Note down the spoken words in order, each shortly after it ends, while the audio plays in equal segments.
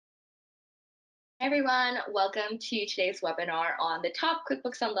Hi everyone, welcome to today's webinar on the top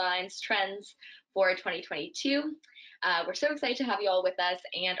QuickBooks Online's trends for 2022. We're so excited to have you all with us,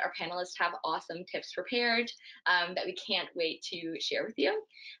 and our panelists have awesome tips prepared that we can't wait to share with you.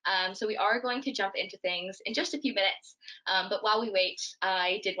 So we are going to jump into things in just a few minutes, but while we wait,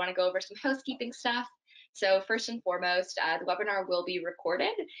 I did want to go over some housekeeping stuff. So first and foremost, the webinar will be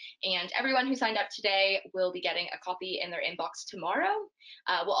recorded, and everyone who signed up today will be getting a copy in their inbox tomorrow.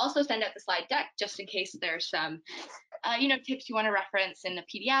 We'll also send out the slide deck just in case there's some tips you want to reference in a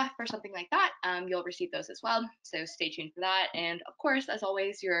PDF or something like that. You'll receive those as well, so stay tuned for that. And of course, as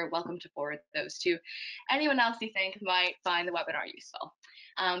always, you're welcome to forward those to anyone else you think might find the webinar useful.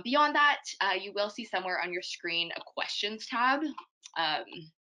 Beyond that, you will see somewhere on your screen a questions tab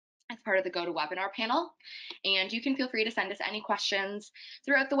as part of the GoToWebinar panel. And you can feel free to send us any questions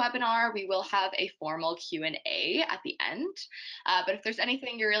throughout the webinar. We will have a formal Q&A at the end. But if there's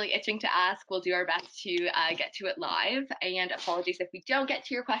anything you're really itching to ask, we'll do our best to get to it live. And apologies if we don't get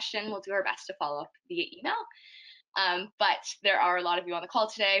to your question, we'll do our best to follow up via email. But there are a lot of you on the call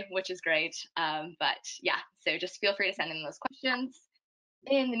today, which is great. But yeah, so just feel free to send in those questions.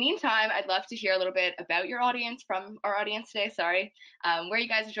 In the meantime, I'd love to hear a little bit about your audience, from our audience today, where you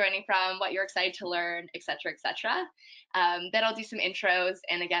guys are joining from, what you're excited to learn, etc., etc. Then I'll do some intros.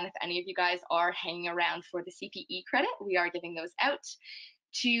 And again, if any of you guys are hanging around for the CPE credit, we are giving those out.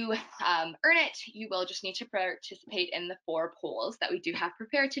 To earn it, you will just need to participate in the 4 polls that we do have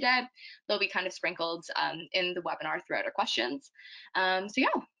prepared today. They'll be kind of sprinkled in the webinar throughout our questions.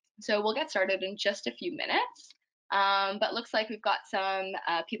 So we'll get started in just a few minutes. But looks like we've got some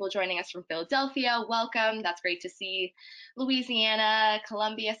people joining us from Philadelphia. Welcome. That's great to see. Louisiana,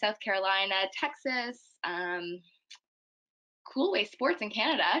 Columbia, South Carolina, Texas. Cool Way Sports in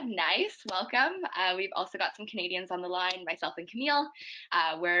Canada. Nice. Welcome. We've also got some Canadians on the line, myself and Camille.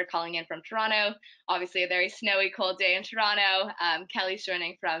 We're calling in from Toronto. Obviously a very snowy, cold day in Toronto. Kelly's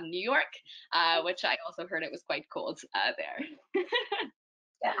joining from New York, which I also heard it was quite cold there.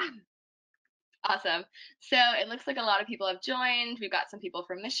 Yeah. Awesome. So it looks like a lot of people have joined. We've got some people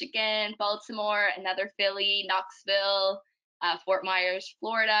from Michigan, Baltimore, another Philly, Knoxville, Fort Myers,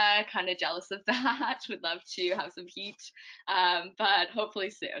 Florida. Kind of jealous of that. Would love to have some heat, but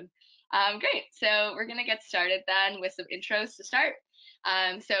hopefully soon. Great. So we're going to get started then with some intros to start.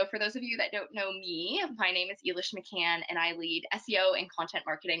 So for those of you that don't know me, my name is Elish McCann, and I lead SEO and content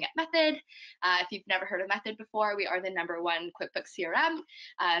marketing at Method. If you've never heard of Method before, we are the #1 QuickBooks CRM.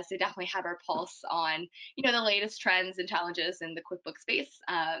 So definitely have our pulse on, the latest trends and challenges in the QuickBooks space.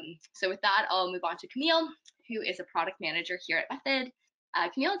 So with that, I'll move on to Camille, who is a product manager here at Method.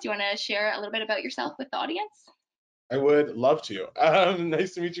 Camille, do you want to share a little bit about yourself with the audience? I would love to.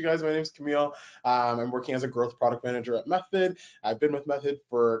 Nice to meet you guys. My name is Camille. I'm working as a growth product manager at Method. I've been with Method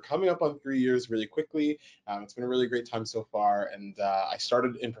for coming up on 3 years really quickly. It's been a really great time so far. And I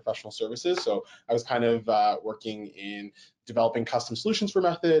started in professional services. So I was kind of working in developing custom solutions for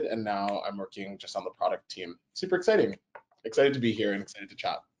Method. And now I'm working just on the product team. Super exciting. Excited to be here and excited to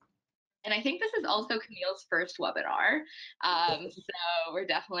chat. And I think this is also Camille's first webinar. So we're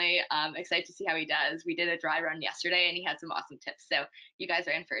definitely excited to see how he does. We did a dry run yesterday and he had some awesome tips. So you guys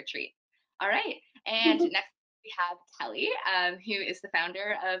are in for a treat. All right. And next we have Kelly, who is the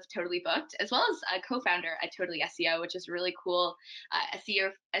founder of Totally Booked, as well as a co-founder at Totally SEO, which is a really cool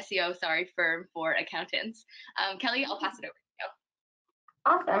SEO firm for accountants. Kelly, I'll pass it over.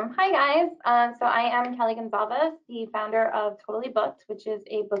 Awesome. Hi, guys. So I am Kelly Gonzalez, the founder of Totally Booked, which is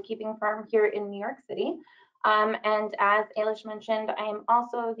a bookkeeping firm here in New York City. And as Elish mentioned, I am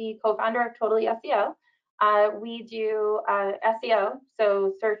also the co-founder of Totally SEO. We do SEO,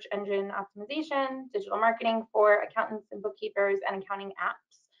 so search engine optimization, digital marketing for accountants and bookkeepers and accounting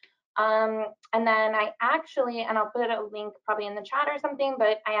apps. And then I actually, and I'll put a link probably in the chat or something,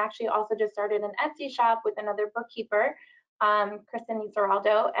 but I actually also just started an Etsy shop with another bookkeeper, Kristen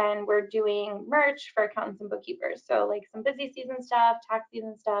Zeraldo, and we're doing merch for accountants and bookkeepers. So like some busy season stuff, tax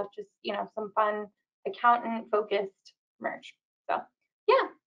season stuff, just, some fun accountant focused merch. So yeah,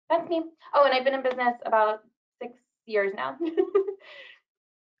 that's me. Oh, and I've been in business about 6 years now.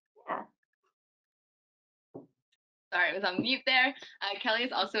 Yeah. Sorry, I was on mute there. Kelly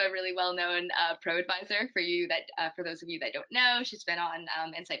is also a really well-known pro advisor for those of you that don't know. She's been on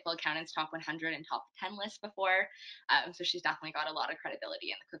Insightful Accountants Top 100 and Top 10 lists before. So she's definitely got a lot of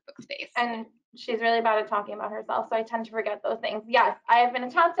credibility in the QuickBooks space. And she's really bad at talking about herself, so I tend to forget those things. Yes, I have been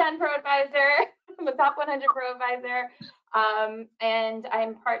a Top 10 pro advisor. I'm a Top 100 pro advisor. And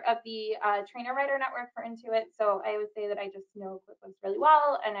I'm part of the trainer writer network for Intuit. So I would say that I just know QuickBooks really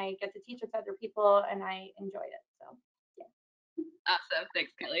well, and I get to teach it to other people, and I enjoy it. So yeah. Awesome.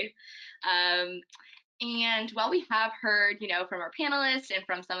 Thanks, Kelly. Um, And while we have heard, from our panelists and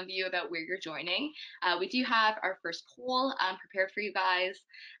from some of you about where you're joining, we do have our first poll prepared for you guys.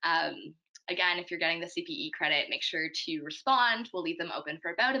 Um, Again, if you're getting the CPE credit, make sure to respond. We'll leave them open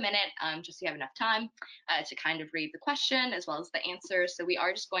for about a minute, just so you have enough time to kind of read the question as well as the answers. So we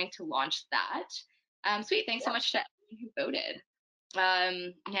are just going to launch that. Sweet. Thanks so much to everyone who voted.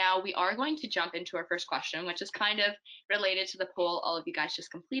 Now we are going to jump into our first question, which is kind of related to the poll all of you guys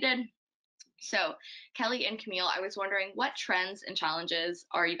just completed. So, Kelly and Camille, I was wondering what trends and challenges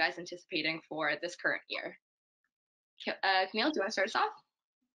are you guys anticipating for this current year? Camille, do you want to start us off?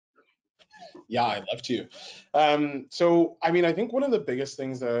 Yeah, I'd love to. So, I mean, I think one of the biggest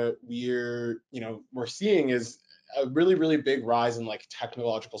things that we're seeing is a really, really big rise in like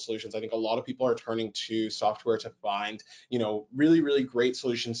technological solutions. I think a lot of people are turning to software to find, really, really great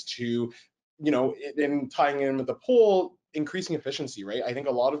solutions to, in tying in with the poll, increasing efficiency, right? I think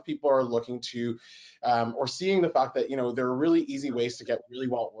a lot of people are looking to or seeing the fact that there are really easy ways to get really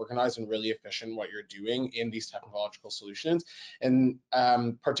well organized and really efficient what you're doing in these technological solutions, and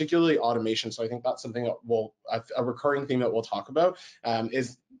particularly automation. So I think that's something that a recurring theme that we'll talk about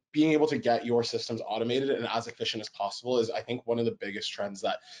is being able to get your systems automated and as efficient as possible is, I think, one of the biggest trends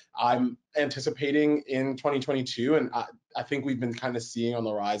that I'm anticipating in 2022, and I think we've been kind of seeing on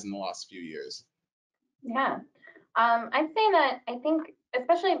the rise in the last few years. Yeah, I'd say that I think,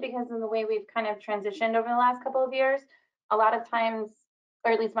 especially because of the way we've kind of transitioned over the last couple of years, a lot of times,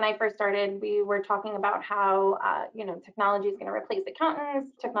 or at least when I first started, we were talking about how, technology is going to replace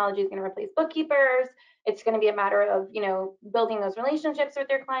accountants, technology is going to replace bookkeepers. It's going to be a matter of, building those relationships with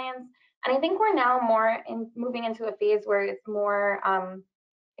your clients. And I think we're now moving into a phase where it's more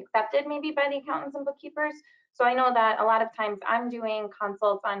accepted maybe by the accountants and bookkeepers. So I know that a lot of times I'm doing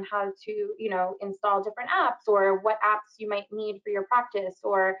consults on how to, install different apps, or what apps you might need for your practice,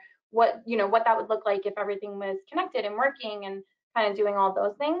 or what that would look like if everything was connected and working, and kind of doing all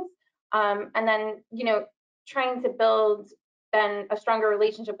those things. And then, trying to build then a stronger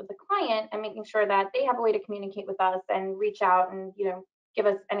relationship with the client, and making sure that they have a way to communicate with us and reach out and, give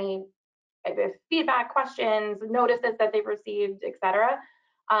us any feedback, questions, notices that they've received, etc.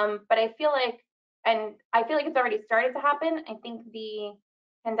 But I feel like it's already started to happen. I think the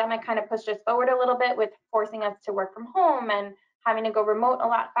pandemic kind of pushed us forward a little bit with forcing us to work from home and having to go remote a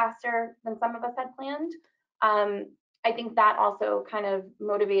lot faster than some of us had planned. I think that also kind of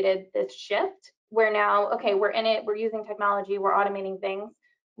motivated this shift where now, okay, we're in it, we're using technology, we're automating things.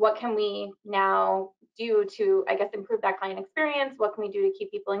 What can we now do to, I guess, improve that client experience? What can we do to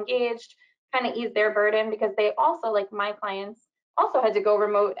keep people engaged, kind of ease their burden? Because they also, like my clients, also had to go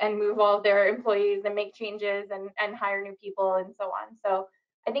remote and move all of their employees and make changes and hire new people and so on. So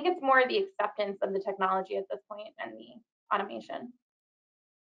I think it's more the acceptance of the technology at this point and the automation.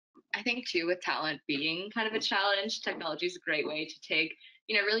 I think too, with talent being kind of a challenge, technology is a great way to take,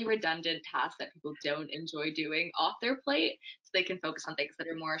 really redundant tasks that people don't enjoy doing off their plate, so they can focus on things that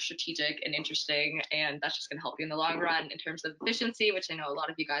are more strategic and interesting. And that's just going to help you in the long run in terms of efficiency, which I know a lot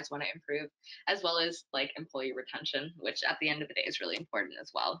of you guys want to improve, as well as like employee retention, which at the end of the day is really important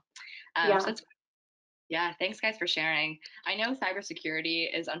as well. Yeah. So that's Yeah, thanks guys for sharing. I know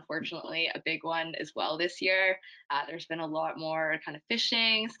cybersecurity is unfortunately a big one as well this year. There's been a lot more kind of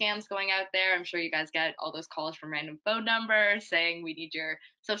phishing scams going out there. I'm sure you guys get all those calls from random phone numbers saying we need your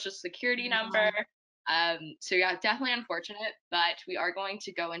social security number. So yeah, definitely unfortunate, but we are going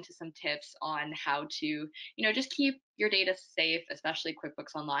to go into some tips on how to, just keep your data safe, especially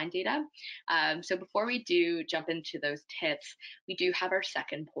QuickBooks Online data. So before we do jump into those tips, we do have our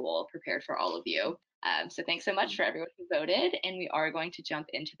second poll prepared for all of you. So thanks so much for everyone who voted, and we are going to jump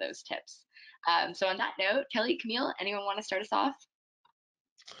into those tips. So on that note, Kelly, Camille, anyone want to start us off?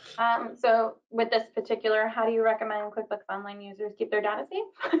 So with this particular, how do you recommend QuickBooks Online users keep their data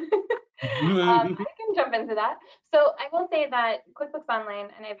safe? I can jump into that. So I will say that QuickBooks Online,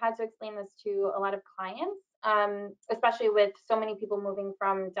 and I've had to explain this to a lot of clients, especially with so many people moving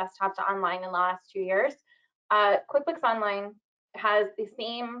from desktop to online in the last 2 years, QuickBooks Online has the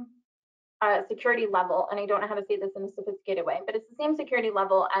same security level, and I don't know how to say this in a sophisticated way, but it's the same security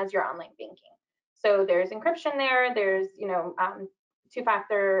level as your online banking. So there's encryption there, there's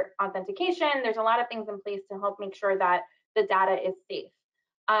two-factor authentication, there's a lot of things in place to help make sure that the data is safe.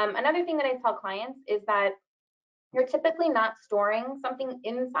 Another thing that I tell clients is that you're typically not storing something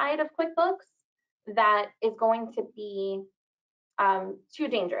inside of QuickBooks that is going to be too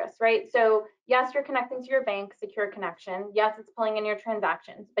dangerous, right? So yes, you're connecting to your bank, secure connection. Yes, it's pulling in your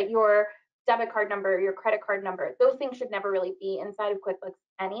transactions, but your debit card number, your credit card number, those things should never really be inside of QuickBooks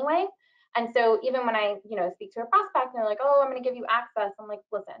anyway. And so even when I, speak to a prospect and they're like, oh, I'm going to give you access, I'm like,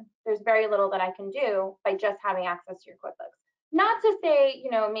 listen, there's very little that I can do by just having access to your QuickBooks. Not to say,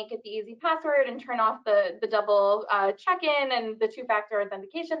 make it the easy password and turn off the double check-in and the two-factor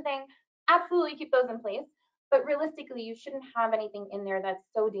authentication thing. Absolutely keep those in place. But realistically, you shouldn't have anything in there that's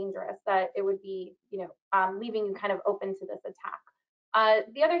so dangerous that it would be, leaving you kind of open to this attack.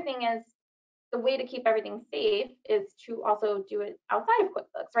 The other thing is, the way to keep everything safe is to also do it outside of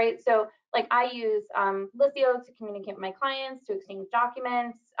QuickBooks, right? So like I use Lisio to communicate with my clients, to exchange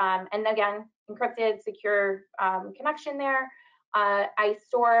documents, and again, encrypted, secure connection there. I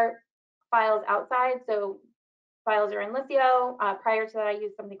store files outside, so files are in Lisio. Prior to that, I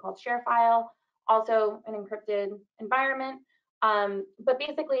used something called ShareFile, also an encrypted environment. But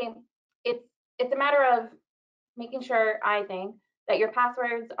basically, it's a matter of making sure, I think, that your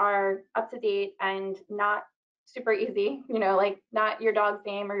passwords are up to date and not super easy, like not your dog's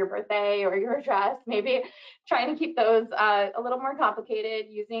name or your birthday or your address. Maybe trying to keep those a little more complicated,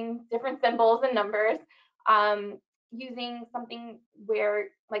 using different symbols and numbers, using something where,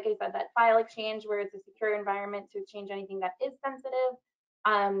 like I said, that file exchange where it's a secure environment to exchange anything that is sensitive.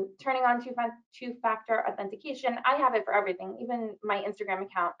 Turning on two-factor authentication. I have it for everything, even my Instagram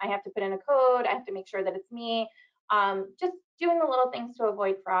account. I have to put in a code. I have to make sure that it's me. Just doing the little things to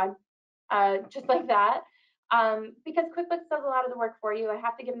avoid fraud, just like that. Because QuickBooks does a lot of the work for you. I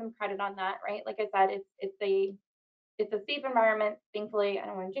have to give them credit on that, right? Like I said, it's a safe environment. Thankfully, I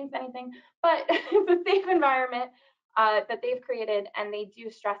don't want to jinx anything, but it's a safe environment that they've created, and they do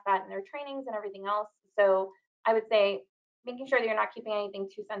stress that in their trainings and everything else. So I would say making sure that you're not keeping anything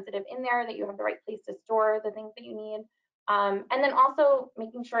too sensitive in there, that you have the right place to store the things that you need. And then also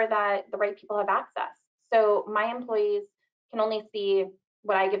making sure that the right people have access. So my employees can only see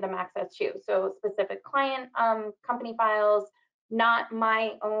what I give them access to. So specific client company files, not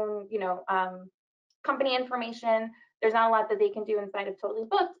my own, company information. There's not a lot that they can do inside of Totally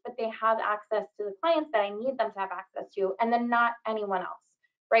Booked, but they have access to the clients that I need them to have access to, and then not anyone else,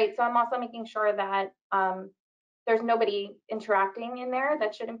 right? So I'm also making sure that there's nobody interacting in there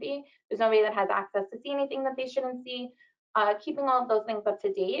that shouldn't be. There's nobody that has access to see anything that they shouldn't see. Keeping all of those things up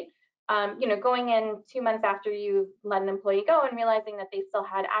to date. Going in 2 months after you've let an employee go and realizing that they still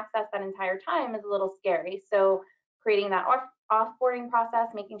had access that entire time is a little scary. So creating that offboarding process,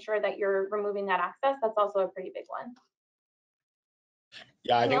 making sure that you're removing that access, that's also a pretty big one.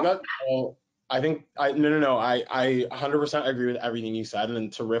 Yeah, I think that all. No. I 100% agree with everything you said. And then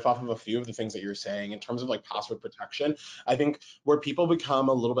to riff off of a few of the things that you're saying in terms of like password protection, I think where people become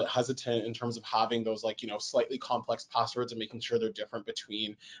a little bit hesitant in terms of having those like, slightly complex passwords and making sure they're different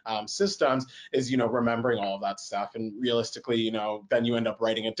between systems is, remembering all of that stuff. And realistically, then you end up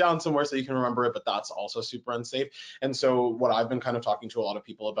writing it down somewhere so you can remember it, but that's also super unsafe. And so what I've been kind of talking to a lot of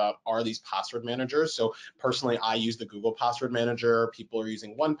people about are these password managers. So personally, I use the Google Password Manager. People are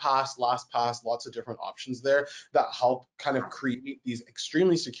using OnePass, LastPass, lots of different options there that help kind of create these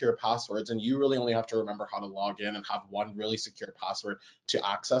extremely secure passwords. And you really only have to remember how to log in and have one really secure password to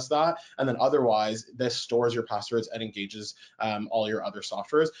access that. And then otherwise, this stores your passwords and engages all your other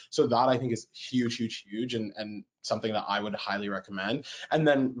softwares. So that I think is huge, and something that I would highly recommend. And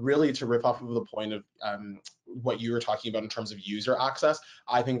then really to rip off of the point of what you were talking about in terms of user access,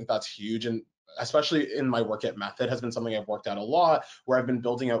 I think that that's huge. And especially in my work at Method has been something I've worked out a lot, where I've been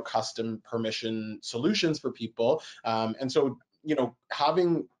building out custom permission solutions for people. And so,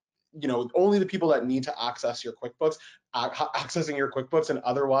 having, only the people that need to access your QuickBooks, accessing your QuickBooks, and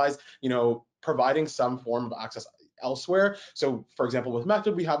otherwise, providing some form of access elsewhere. So for example, with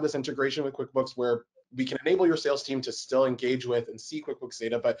Method, we have this integration with QuickBooks where we can enable your sales team to still engage with and see QuickBooks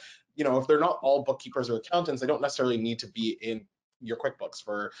data, but if they're not all bookkeepers or accountants, they don't necessarily need to be in your QuickBooks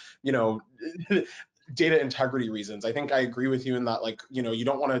for, data integrity reasons. I think I agree with you in that, like, you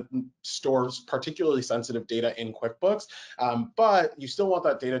don't want to store particularly sensitive data in QuickBooks, but you still want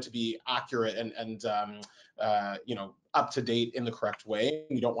that data to be accurate and up to date in the correct way.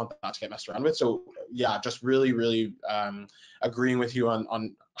 You don't want that to get messed around with. So yeah, just really agreeing with you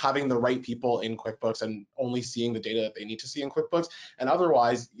on having the right people in QuickBooks and only seeing the data that they need to see in QuickBooks, and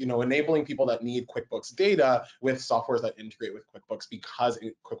otherwise, enabling people that need QuickBooks data with softwares that integrate with QuickBooks, because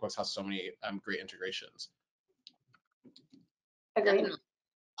QuickBooks has so many great integrations. Agreed.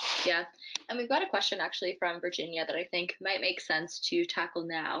 Yeah, and we've got a question actually from Virginia that I think might make sense to tackle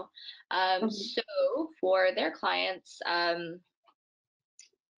now. So for their clients, bank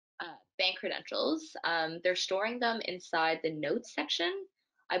credentials, they're storing them inside the notes section,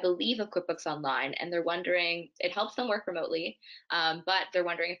 I believe, of QuickBooks Online, and they're wondering, it helps them work remotely, but they're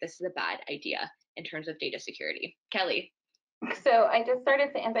wondering if this is a bad idea in terms of data security. Kelly. So I just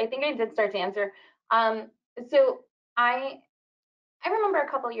started to answer. I think I did start to answer. Um, so I remember a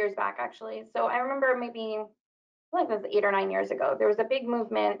couple years back actually. So I remember maybe like it was 8 or 9 years ago. There was a big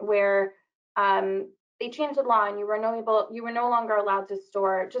movement where they changed the law and you were no longer allowed to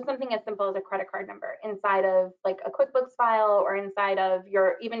store just something as simple as a credit card number inside of like a QuickBooks file or inside of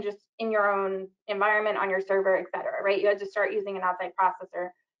your even just in your own environment on your server, et cetera, right? You had to start using an outside processor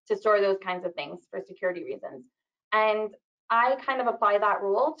to store those kinds of things for security reasons. And I kind of apply that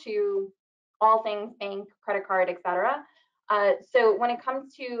rule to all things bank, credit card, et cetera. So when it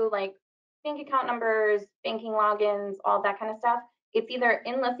comes to like bank account numbers, banking logins, all that kind of stuff, it's either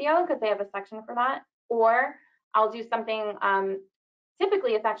in Lisio because they have a section for that, or I'll do something.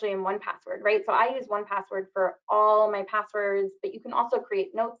 Typically, it's actually in 1Password, right? So I use 1Password for all my passwords, but you can also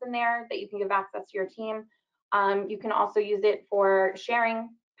create notes in there that you can give access to your team. You can also use it for sharing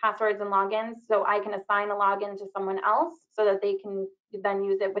passwords and logins. So I can assign a login to someone else so that they can then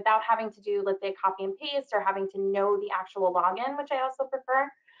use it without having to do, let's say, copy and paste or having to know the actual login, which I also prefer.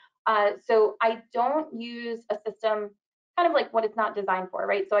 So I don't use a system kind of like what it's not designed for,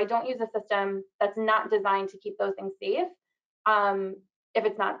 right? So I don't use a system that's not designed to keep those things safe if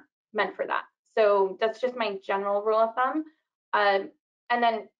it's not meant for that. So that's just my general rule of thumb. And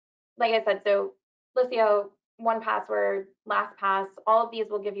then, like I said, so Lisio, 1Password, LastPass, all of these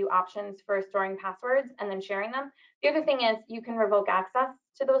will give you options for storing passwords and then sharing them. The other thing is you can revoke access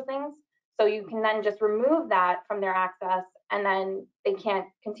to those things. So you can then just remove that from their access and then they can't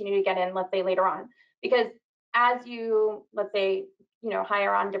continue to get in, let's say later on. Because as you, let's say,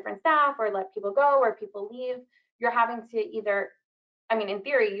 hire on different staff or let people go or people leave, you're having to either, I mean, in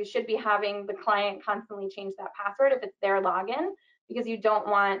theory, you should be having the client constantly change that password if it's their login because you don't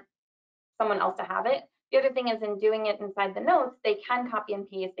want someone else to have it. The other thing is in doing it inside the notes, they can copy and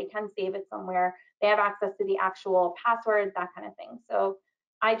paste, they can save it somewhere, they have access to the actual password, that kind of thing. So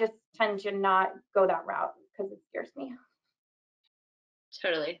I just tend to not go that route because it scares me.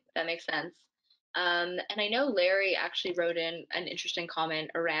 Totally, that makes sense. And I know Larry actually wrote in an interesting comment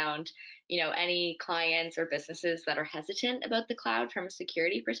around, any clients or businesses that are hesitant about the cloud from a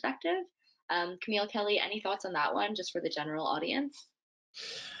security perspective. Camille, Kelly, any thoughts on that one, just for the general audience?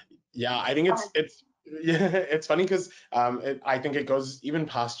 Yeah, I think it's yeah, it's funny because I think it goes even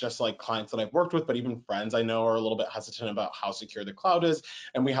past just like clients that I've worked with, but even friends I know are a little bit hesitant about how secure the cloud is,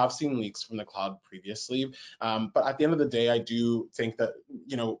 and we have seen leaks from the cloud previously. But at the end of the day, I do think that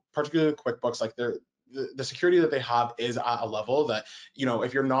particularly QuickBooks, like the security that they have is at a level that,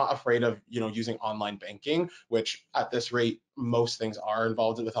 if you're not afraid of, using online banking, which at this rate, most things are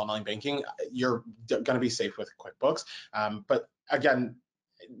involved with online banking, you're going to be safe with QuickBooks. But again,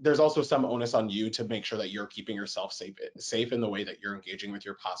 there's also some onus on you to make sure that you're keeping yourself safe in the way that you're engaging with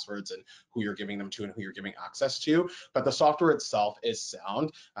your passwords and who you're giving them to and who you're giving access to. But the software itself is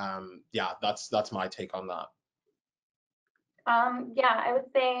sound. Yeah, that's my take on that. Yeah, I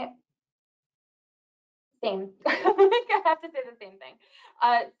would say same. I have to say the same thing.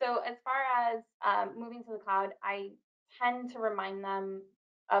 So as far as moving to the cloud, I tend to remind them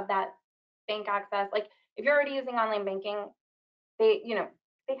of that bank access. Like if you're already using online banking, they,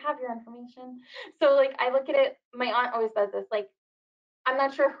 they have your information. So like I look at it, my aunt always says this, like, I'm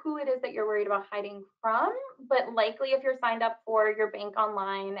not sure who it is that you're worried about hiding from, but likely if you're signed up for your bank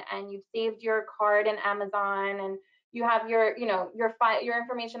online and you've saved your card in Amazon and you have your, your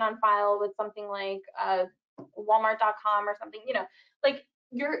information on file with something like Walmart.com or something, like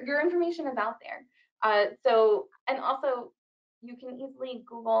your information is out there. So, and also you can easily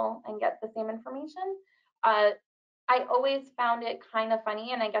Google and get the same information. I always found it kind of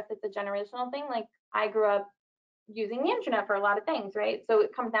funny, and I guess it's a generational thing. Like I grew up using the internet for a lot of things, right? So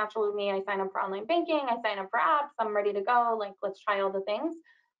it comes natural to me. I sign up for online banking, I sign up for apps, I'm ready to go. Like, let's try all the things.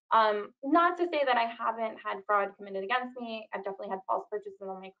 Not to say that I haven't had fraud committed against me. I've definitely had false purchases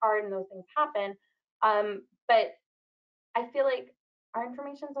on my card and those things happen. But I feel like our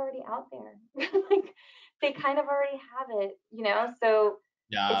information's already out there. Like they kind of already have it, So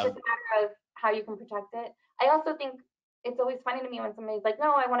it's Yeah. just a matter of how you can protect it. I also think it's always funny to me when somebody's like,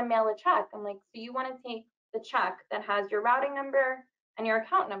 no, I want to mail a check. I'm like, so you want to take the check that has your routing number and your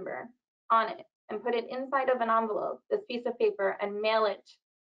account number on it and put it inside of an envelope, this piece of paper, and mail it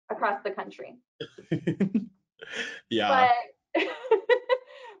across the country. Yeah. But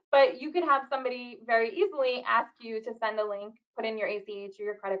but you could have somebody very easily ask you to send a link, put in your ACH or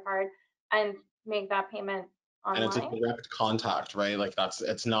your credit card, and make that payment And it's a online. direct contact, right? Like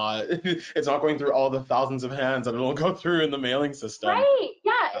it's not it's not going through all the thousands of hands that it'll go through in the mailing system. Right.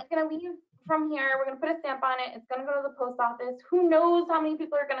 Yeah, it's gonna leave from here. We're gonna put a stamp on it. It's gonna go to the post office. Who knows how many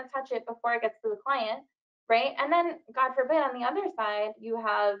people are gonna touch it before it gets to the client, right? And then, God forbid, on the other side, you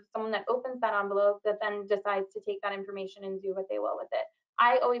have someone that opens that envelope that then decides to take that information and do what they will with it.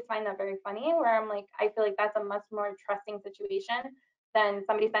 I always find that very funny, where I'm like, I feel like that's a much more trusting situation than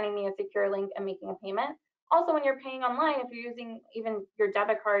somebody sending me a secure link and making a payment. Also, when you're paying online, if you're using even your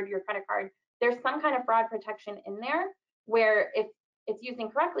debit card, your credit card, there's some kind of fraud protection in there where if it's used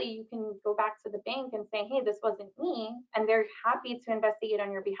incorrectly, you can go back to the bank and say, hey, this wasn't me, and they're happy to investigate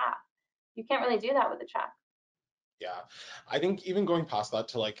on your behalf. You can't really do that with a check. Yeah, I think even going past that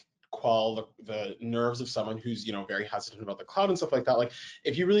to like quell the nerves of someone who's, you know, very hesitant about the cloud and stuff like that, like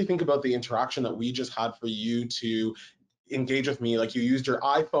if you really think about the interaction that we just had for you to engage with me, like you used your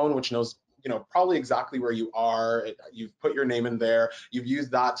iPhone, which knows, you know, probably exactly where you are. You've put your name in there. You've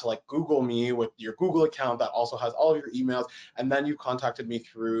used that to like Google me with your Google account that also has all of your emails. And then you contacted me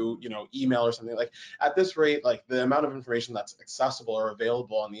through, you know, email or something. Like at this rate, like the amount of information that's accessible or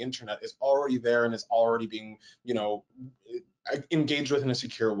available on the internet is already there and is already being, you know, engaged with in a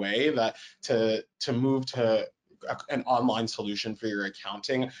secure way, that to move to an online solution for your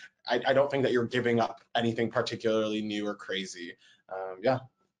accounting, I don't think that you're giving up anything particularly new or crazy. Yeah.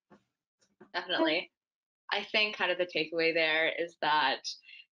 Definitely. I think kind of the takeaway there is that,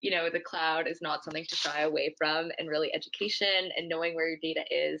 you know, the cloud is not something to shy away from, and really education and knowing where your data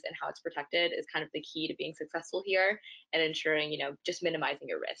is and how it's protected is kind of the key to being successful here and ensuring, you know, just minimizing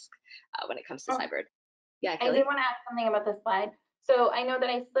your risk when it comes to cyber. Yeah, I Kelly? did want to add something about this slide. So I know that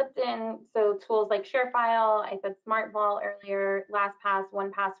I slipped in, so tools like ShareFile, I said SmartVault earlier, LastPass,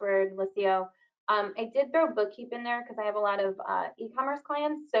 1Password, Liscio. I did throw Bookkeep in there because I have a lot of e-commerce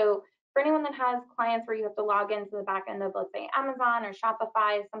clients. So for anyone that has clients where you have to log into the back end of, let's say, Amazon or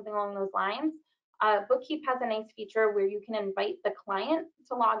Shopify, something along those lines, Bookkeep has a nice feature where you can invite the client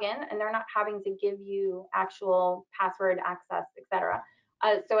to log in and they're not having to give you actual password access, etc.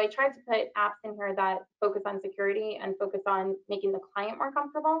 So I tried to put apps in here that focus on security and focus on making the client more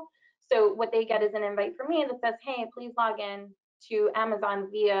comfortable. So what they get is an invite from me that says, hey, please log in to Amazon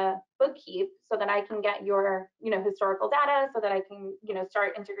via Bookkeep so that I can get your, you know, historical data, so that I can, you know,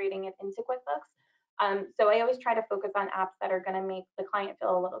 start integrating it into QuickBooks. So I always try to focus on apps that are going to make the client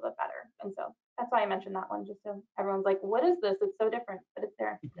feel a little bit better. And so that's why I mentioned that one, just so everyone's like, what is this? It's so different, but it's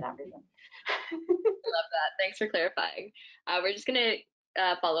there for that reason. I love that. Thanks for clarifying. We're just going to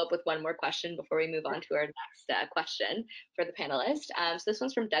follow up with one more question before we move on to our next question for the panelist. So this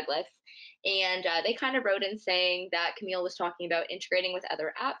one's from Douglas, and they kind of wrote in saying that Camille was talking about integrating with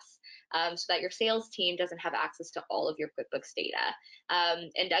other apps so that your sales team doesn't have access to all of your QuickBooks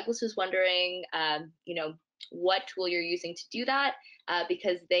data. And Douglas was wondering, you know, what tool you're using to do that,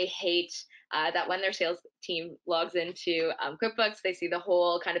 because they hate that when their sales team logs into QuickBooks, they see the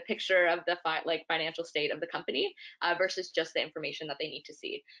whole kind of picture of the financial state of the company versus just the information that they need to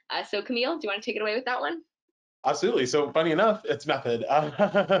see. So Camille, do you want to take it away with that one? Absolutely. So funny enough, it's Method.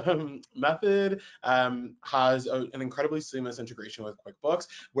 Method has an incredibly seamless integration with QuickBooks,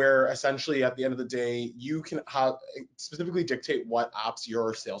 where essentially at the end of the day, you can specifically dictate what apps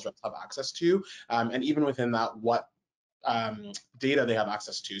your sales reps have access to, and even within that, what data they have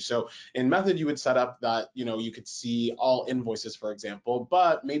access to. So in Method, you would set up that, you know, you could see all invoices, for example,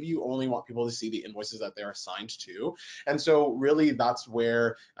 but maybe you only want people to see the invoices that they're assigned to. And so really that's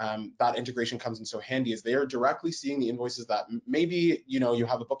where that integration comes in so handy, is they are directly seeing the invoices that maybe, you know, you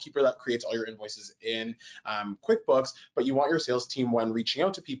have a bookkeeper that creates all your invoices in QuickBooks, but you want your sales team, when reaching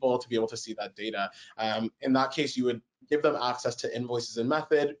out to people, to be able to see that data. In that case, you would give them access to invoices in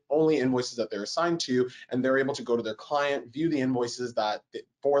Method, only invoices that they're assigned to, and they're able to go to their client, view the invoices that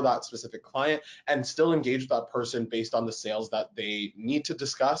for that specific client, and still engage with that person based on the sales that they need to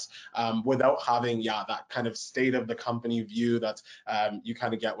discuss, without having, that kind of state of the company view that you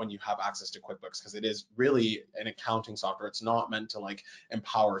kind of get when you have access to QuickBooks, because it is really an accounting software. It's not meant to like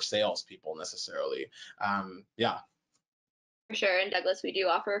empower salespeople necessarily. For sure. And Douglas, we do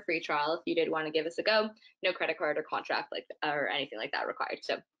offer a free trial if you did want to give us a go. No credit card or contract or anything like that required,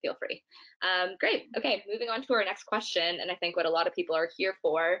 so feel free. Great. Okay, moving on to our next question, and I think what a lot of people are here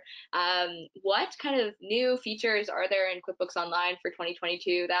for. What kind of new features are there in QuickBooks Online for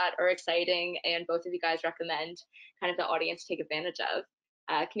 2022 that are exciting and both of you guys recommend kind of the audience take advantage of?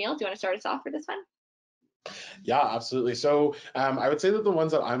 Camille, do you want to start us off for this one? Yeah, absolutely. So I would say that the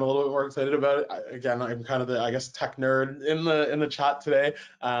ones that I'm a little bit more excited about, again, I'm kind of the, I guess, tech nerd in the chat today.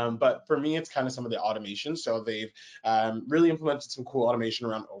 But for me, it's kind of some of the automation. So they've really implemented some cool automation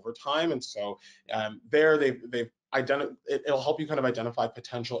around overtime, and so they've it'll help you kind of identify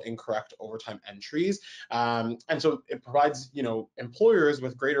potential incorrect overtime entries. And so it provides, employers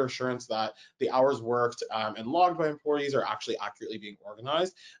with greater assurance that the hours worked and logged by employees are actually accurately being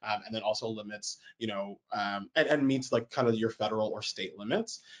organized, and then also limits, and meets like kind of your federal or state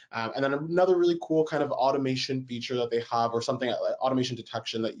limits. And then another really cool kind of automation feature that they have, or something, automation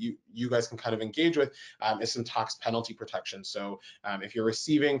detection that you guys can kind of engage with, is some tax penalty protection. So if you're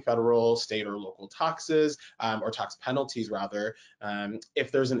receiving federal, state, or local taxes, or tax penalties rather,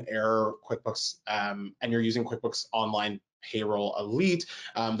 if there's an error QuickBooks, and you're using QuickBooks Online Payroll Elite,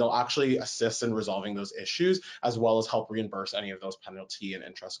 they'll actually assist in resolving those issues, as well as help reimburse any of those penalty and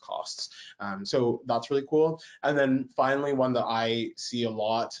interest costs. So that's really cool. And then finally, one that I see a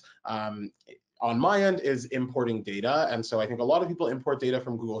lot on my end is importing data. And so I think a lot of people import data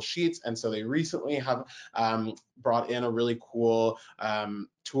from Google Sheets. And so they recently have brought in a really cool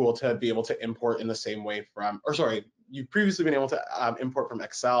tool to be able to import in the same way from, or sorry, you've previously been able to import from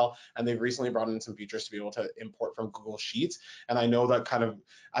Excel, and they've recently brought in some features to be able to import from Google Sheets. And I know that kind of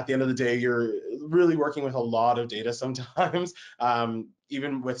at the end of the day, you're really working with a lot of data sometimes,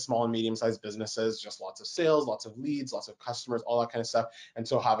 even with small and medium-sized businesses, just lots of sales, lots of leads, lots of customers, all that kind of stuff. And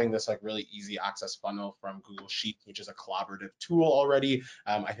so having this like really easy access funnel from Google Sheets, which is a collaborative tool already,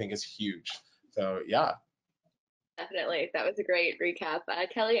 I think is huge. So yeah. Definitely, that was a great recap.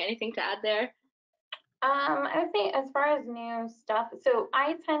 Kelly, anything to add there? I would say as far as new stuff, so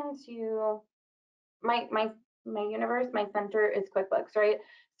I tend to, my universe, my center is QuickBooks, right?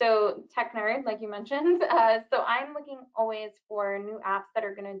 So tech nerd, like you mentioned. So I'm looking always for new apps that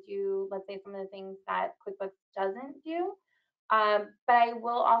are going to do, let's say, some of the things that QuickBooks doesn't do. But I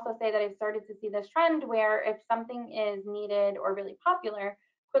will also say that I've started to see this trend where if something is needed or really popular,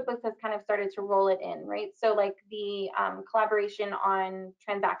 QuickBooks has kind of started to roll it in, right? So like the collaboration on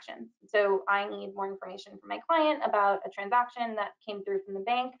transactions. So I need more information from my client about a transaction that came through from the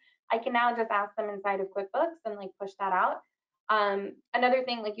bank. I can now just ask them inside of QuickBooks and like push that out. Another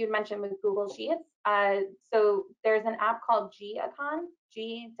thing, like you'd mentioned with Google Sheets, so there's an app called Gaccon,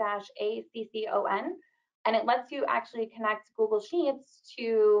 G-A-C-C-O-N, and it lets you actually connect Google Sheets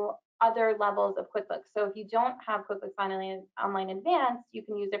to other levels of QuickBooks. So if you don't have QuickBooks Online Advanced, you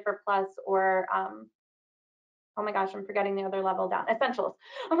can use it for Plus or, oh my gosh, I'm forgetting the other level down, Essentials.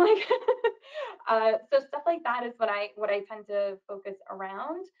 I'm like, so stuff like that is what I tend to focus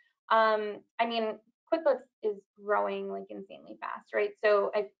around. I mean, QuickBooks is growing like insanely fast, right?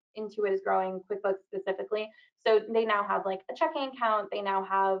 So Intuit is growing, QuickBooks specifically. So they now have like a checking account. They now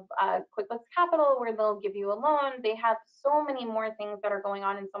have QuickBooks Capital where they'll give you a loan. They have so many more things that are going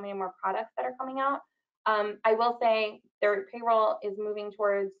on and so many more products that are coming out. I will say their payroll is moving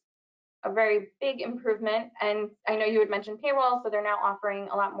towards a very big improvement. And I know you had mentioned payroll, so they're now offering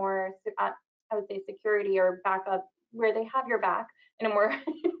a lot more, I would say, security or backup where they have your back in a more,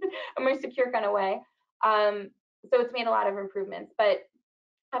 a more secure kind of way. So it's made a lot of improvements, but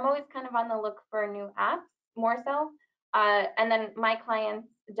I'm always kind of on the look for new apps more so. And then my clients,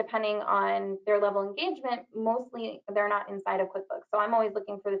 depending on their level of engagement, mostly they're not inside of QuickBooks. So I'm always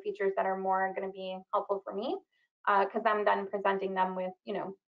looking for the features that are more going to be helpful for me, because I'm then presenting them with,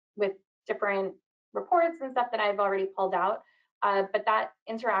 with different reports and stuff that I've already pulled out. But that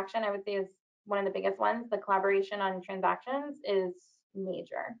interaction, I would say, is one of the biggest ones. The collaboration on transactions is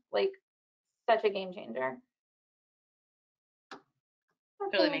major, like such a game changer.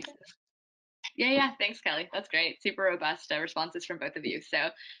 Totally makes sense. Yeah. Thanks, Kelly. That's great. Super robust responses from both of you. So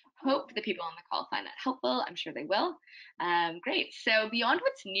hope the people on the call find that helpful. I'm sure they will. Great. So beyond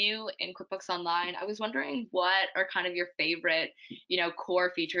what's new in QuickBooks Online, I was wondering what are kind of your favorite,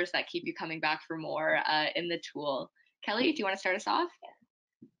 core features that keep you coming back for more in the tool. Kelly, do you want to start us off?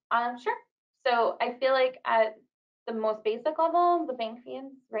 Sure. So I feel like at the most basic level, the bank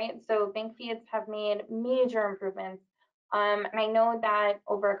feeds, right? So bank feeds have made major improvements. And I know that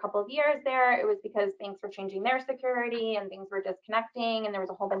over a couple of years there, it was because banks were changing their security and things were disconnecting and there was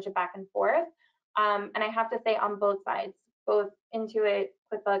a whole bunch of back and forth. And I have to say on both sides, both Intuit,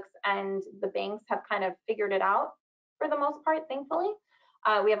 QuickBooks, and the banks have kind of figured it out for the most part, thankfully.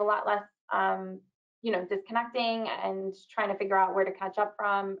 We have a lot less disconnecting and trying to figure out where to catch up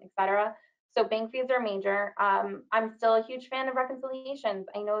from, etc. So bank feeds are major. I'm still a huge fan of reconciliations.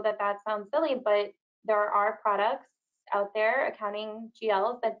 I know that sounds silly, but there are products out there, accounting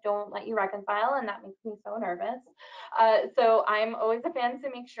GLs, that don't let you reconcile, and that makes me so nervous. So I'm always a fan to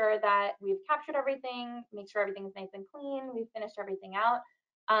make sure that we've captured everything, make sure everything's nice and clean, we've finished everything out.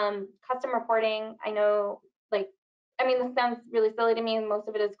 Custom reporting, I know, this sounds really silly to me, most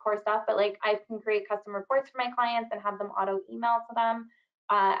of it is core stuff, but I can create custom reports for my clients and have them auto email to them.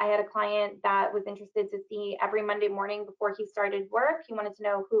 I had a client that was interested to see every Monday morning before he started work, he wanted to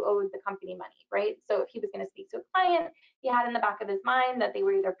know who owed the company money, right? So if he was going to speak to a client, he had in the back of his mind that they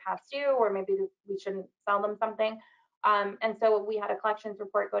were either past due or maybe we shouldn't sell them something. And so we had a collections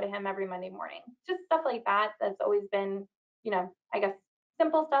report go to him every Monday morning. Just stuff like that. That's always been, I guess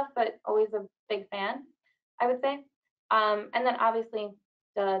simple stuff, but always a big fan, I would say. And then obviously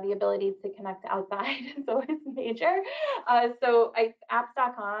the ability to connect outside is always major. So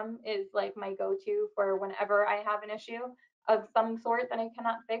apps.com is like my go-to for whenever I have an issue of some sort that I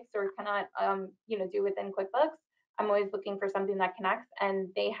cannot fix or cannot, do within QuickBooks. I'm always looking for something that connects, and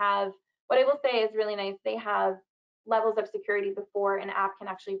they have, what I will say is really nice, they have levels of security before an app can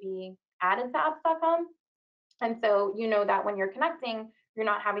actually be added to apps.com. And so you know that when you're connecting, you're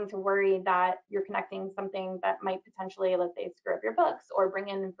not having to worry that you're connecting something that might potentially, let's say, screw up your books or bring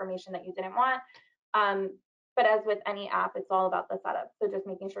in information that you didn't want. But as with any app, it's all about the setup. So just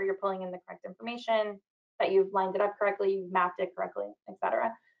making sure you're pulling in the correct information, that you've lined it up correctly, you've mapped it correctly,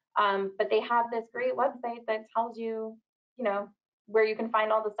 etc. But they have this great website that tells you, where you can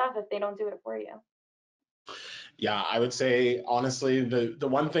find all the stuff if they don't do it for you. Yeah, I would say honestly, the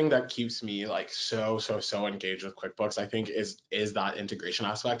one thing that keeps me like so engaged with QuickBooks, I think, is that integration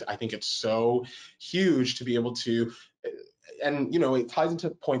aspect. I think it's so huge to be able to, and it ties into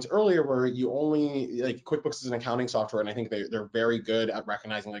points earlier where you only, like, QuickBooks is an accounting software, and I think they're very good at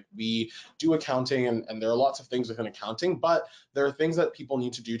recognizing, like, we do accounting, and there are lots of things within accounting, but there are things that people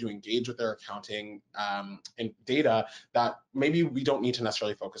need to do to engage with their accounting and data that maybe we don't need to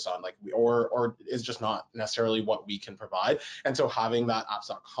necessarily focus on, like, or is just not necessarily what we can provide. And so having that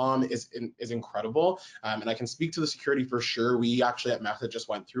apps.com is incredible. And I can speak to the security for sure. We actually at Method just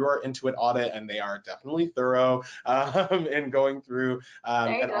went through our Intuit audit, and they are definitely thorough in going through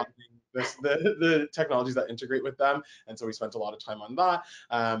and auditing the technologies that integrate with them. And so we spent a lot of time on that.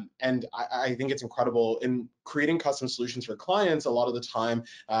 And I think it's incredible in creating custom solutions for clients. A lot of the time,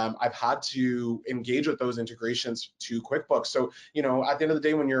 I've had to engage with those integrations to QuickBooks. So, at the end of the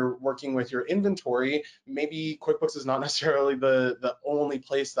day, when you're working with your inventory, maybe QuickBooks is not necessarily the only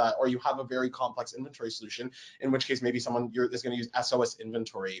place that, or you have a very complex inventory solution, in which case maybe someone is going to use SOS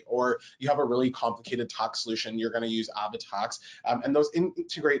inventory, or you have a really complicated tax solution, you're going to use AvaTax, and those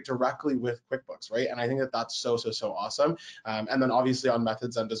integrate directly with QuickBooks, right? And I think that that's so awesome. And then obviously on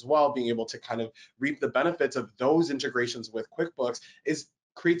Method's end as well, being able to kind of reap the benefits of those integrations with QuickBooks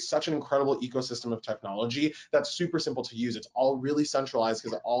creates such an incredible ecosystem of technology that's super simple to use. It's all really centralized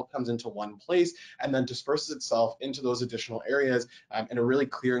because it all comes into one place and then disperses itself into those additional areas in a really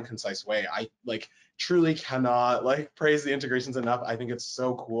clear and concise way. I truly cannot praise the integrations enough. I think it's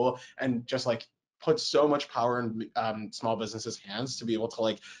so cool, and just put so much power in small businesses' hands to be able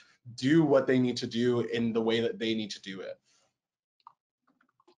to do what they need to do in the way that they need to do it.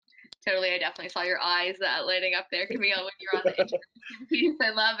 Totally, I definitely saw your eyes lighting up there, Camille, when you're on the integration piece.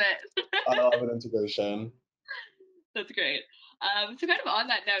 I love it. I love an integration. That's great. So kind of on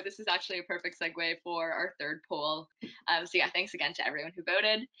that note, this is actually a perfect segue for our third poll. So yeah, thanks again to everyone who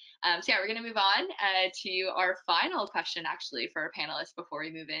voted. So yeah, we're going to move on to our final question actually for our panelists before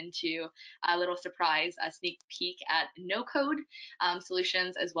we move into a little surprise, a sneak peek at no-code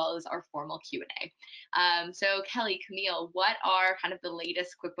solutions, as well as our formal Q&A. So Kelly, Camille, what are kind of the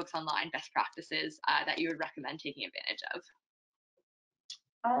latest QuickBooks Online best practices that you would recommend taking advantage of?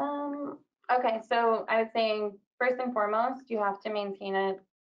 Okay, so I was saying first and foremost, you have to maintain it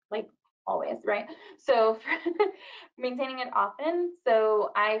always, right? So maintaining it often.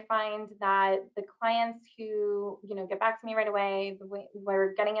 So I find that the clients who get back to me right away,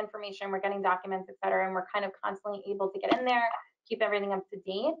 we're getting information, we're getting documents, etc., and we're kind of constantly able to get in there, keep everything up to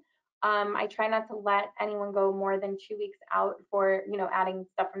date. I try not to let anyone go more than 2 weeks out for adding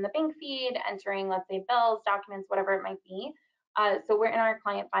stuff from the bank feed, entering, let's say, bills, documents, whatever it might be. So we're in our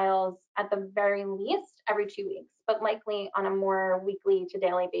client files at the very least every 2 weeks, but likely on a more weekly to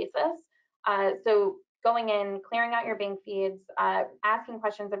daily basis. So going in, clearing out your bank feeds, asking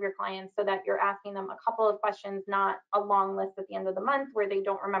questions of your clients so that you're asking them a couple of questions, not a long list at the end of the month where they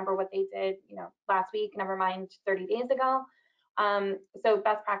don't remember what they did, last week, never mind 30 days ago. So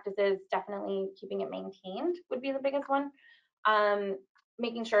best practices, definitely keeping it maintained would be the biggest one.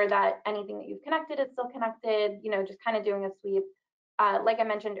 Making sure that anything that you've connected is still connected, just kind of doing a sweep. Like I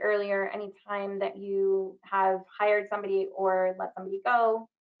mentioned earlier, anytime that you have hired somebody or let somebody go,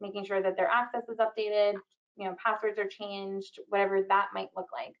 making sure that their access is updated, passwords are changed, whatever that might look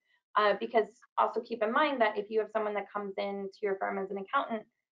like. Because also keep in mind that if you have someone that comes in to your firm as an accountant,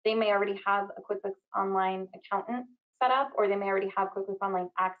 they may already have a QuickBooks Online accountant set up, or they may already have QuickBooks Online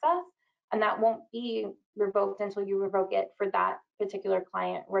access. and that won't be revoked until you revoke it for that particular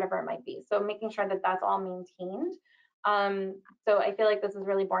client, whatever it might be. So making sure that that's all maintained. So I feel like this is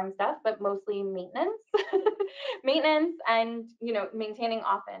really boring stuff, but mostly maintenance, maintenance, and maintaining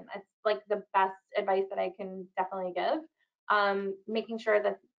often. It's like the best advice that I can definitely give. Making sure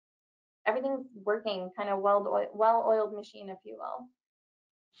that everything's working, kind of well-oiled machine, if you will.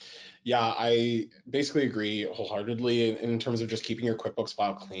 Yeah, I basically agree wholeheartedly in terms of just keeping your QuickBooks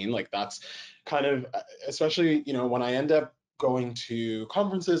file clean. Like that's kind of, especially, when I end up going to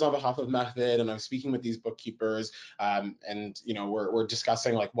conferences on behalf of Method and I'm speaking with these bookkeepers, and we're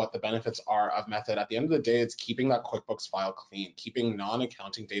discussing like what the benefits are of Method. At the end of the day, it's keeping that QuickBooks file clean, keeping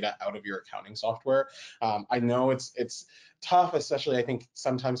non-accounting data out of your accounting software. I know it's tough, especially I think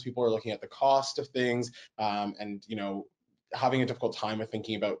sometimes people are looking at the cost of things, and having a difficult time with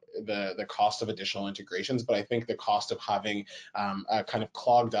thinking about the cost of additional integrations, but I think the cost of having a kind of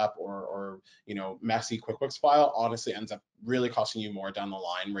clogged up or messy QuickBooks file honestly ends up really costing you more down the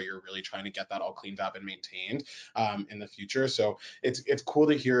line, where you're really trying to get that all cleaned up and maintained in the future. So it's cool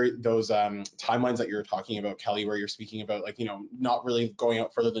to hear those timelines that you're talking about, Kelly, where you're speaking about like not really going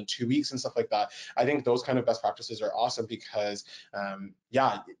out further than 2 weeks and stuff like that. I think those kind of best practices are awesome because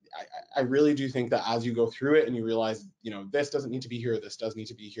yeah, I really do think that as you go through it and you realize, this doesn't need to be here, this does need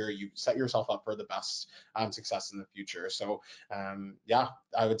to be here, you set yourself up for the best success in the future. So yeah,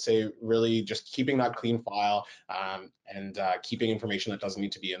 I would say really just keeping that clean file, and keeping information that doesn't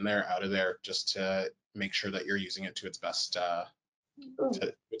need to be in there out of there, just to make sure that you're using it to its best.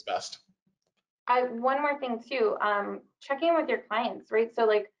 One more thing too, checking in with your clients, right? So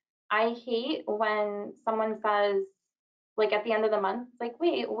like, I hate when someone says, like at the end of the month, it's like,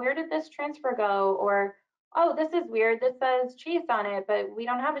 wait, where did this transfer go? Or, oh, this is weird. This says Chase on it, but we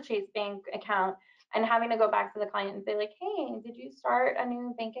don't have a Chase bank account. And having to go back to the client and say like, hey, did you start a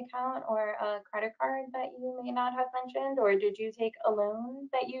new bank account or a credit card that you may not have mentioned? Or did you take a loan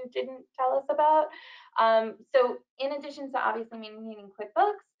that you didn't tell us about? So in addition to obviously maintaining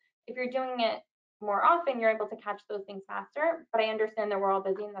QuickBooks, if you're doing it more often, you're able to catch those things faster. But I understand that we're all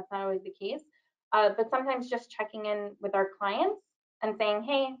busy and that's not always the case. But sometimes just checking in with our clients and saying,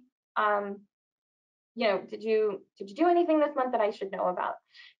 hey, did you do anything this month that I should know about?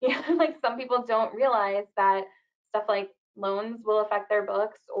 Like some people don't realize that stuff like loans will affect their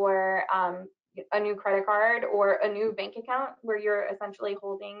books, or a new credit card or a new bank account where you're essentially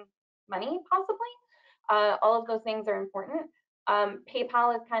holding money possibly. All of those things are important.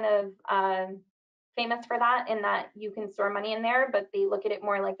 PayPal is kind of famous for that, in that you can store money in there, but they look at it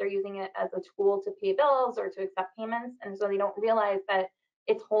more like they're using it as a tool to pay bills or to accept payments. And so they don't realize that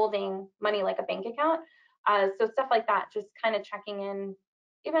it's holding money like a bank account. So stuff like that, just kind of checking in,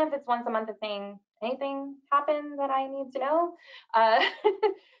 even if it's once a month, of saying, anything happened that I need to know?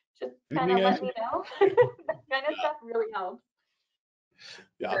 Just kind of let me know. That kind of stuff really helps.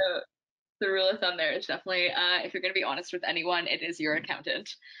 Yeah. The rule of thumb there is definitely, if you're going to be honest with anyone, it is your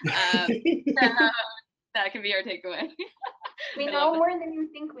accountant. That can be our takeaway. We know more than you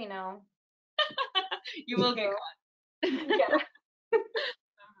think we know. You will get caught. Yeah.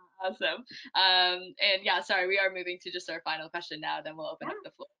 Awesome. And yeah, sorry, we are moving to just our final question now, then we'll open up the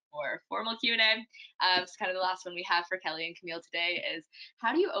floor for formal Q&A. It's kind of the last one we have for Kelly and Camille today is,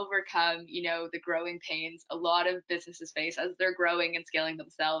 how do you overcome, the growing pains a lot of businesses face as they're growing and scaling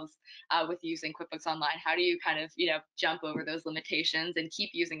themselves with using QuickBooks Online? How do you kind of, jump over those limitations and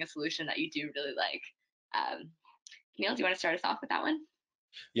keep using a solution that you do really like? Camille, do you want to start us off with that one?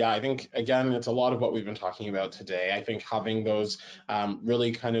 Yeah, I think, again, it's a lot of what we've been talking about today. I think having those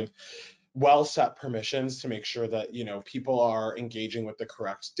really kind of well set permissions to make sure that people are engaging with the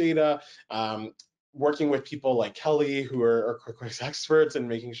correct data, working with people like Kelly who are QuickBooks experts and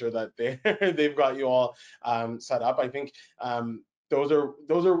making sure that they've got you all set up. I think those are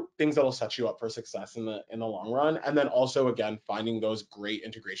things that'll set you up for success in the long run. And then also, again, finding those great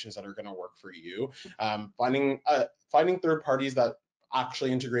integrations that are going to work for you, finding third parties that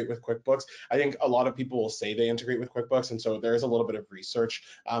actually integrate with QuickBooks. I think a lot of people will say they integrate with QuickBooks, and so there's a little bit of research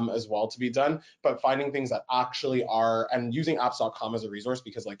as well to be done, but finding things that actually are, and using apps.com as a resource,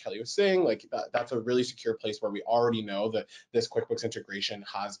 because like Kelly was saying, like that's a really secure place where we already know that this QuickBooks integration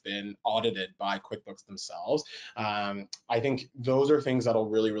has been audited by QuickBooks themselves. I think those are things that'll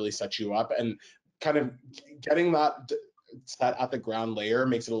really, really set you up, and kind of getting that set at the ground layer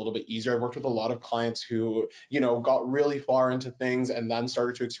makes it a little bit easier. I've worked with a lot of clients who, got really far into things and then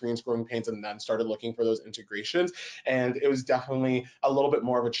started to experience growing pains and then started looking for those integrations. And it was definitely a little bit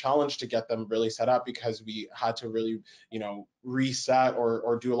more of a challenge to get them really set up, because we had to really, reset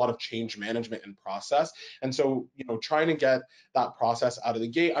or do a lot of change management and process. And so, trying to get that process out of the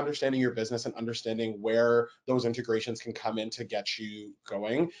gate, understanding your business and understanding where those integrations can come in to get you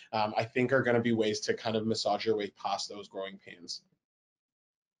going, I think are going to be ways to kind of massage your way past those growing pains.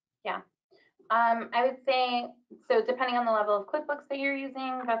 Yeah. I would say, so depending on the level of QuickBooks that you're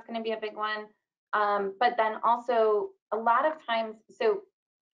using, that's going to be a big one. But then also a lot of times, so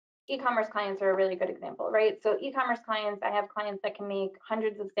e-commerce clients are a really good example, right? So e-commerce clients, I have clients that can make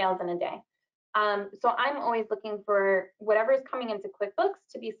hundreds of sales in a day. So I'm always looking for whatever is coming into QuickBooks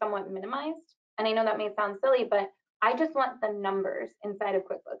to be somewhat minimized. And I know that may sound silly, but I just want the numbers inside of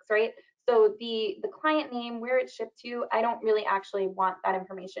QuickBooks, right? So the client name, where it's shipped to, I don't really actually want that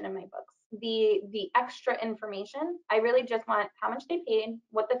information in my books. The extra information, I really just want how much they paid,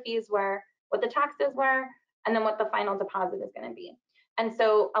 what the fees were, what the taxes were, and then what the final deposit is going to be. And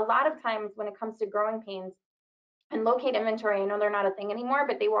so a lot of times when it comes to growing pains and locate inventory, I know they're not a thing anymore,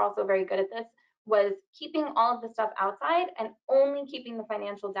 but they were also very good at this, was keeping all of the stuff outside and only keeping the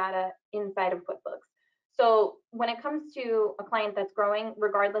financial data inside of QuickBooks. So when it comes to a client that's growing,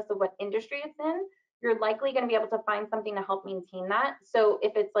 regardless of what industry it's in, you're likely going to be able to find something to help maintain that. So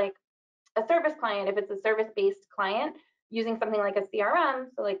if it's like a service client, if it's a service-based client, using something like a CRM,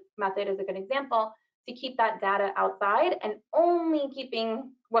 so like Method is a good example, to keep that data outside and only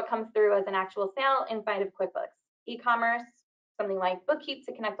keeping what comes through as an actual sale inside of QuickBooks. E-commerce, something like Bookkeep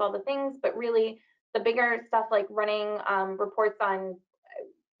to connect all the things, but really the bigger stuff like running reports on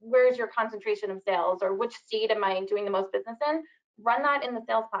where's your concentration of sales or which state am I doing the most business in, run that in the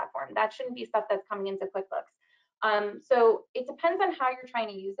sales platform. That shouldn't be stuff that's coming into QuickBooks. So it depends on how you're trying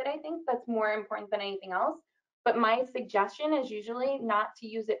to use it. I think that's more important than anything else. But my suggestion is usually not to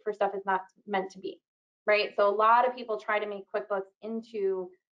use it for stuff it's not meant to be, right? So a lot of people try to make QuickBooks into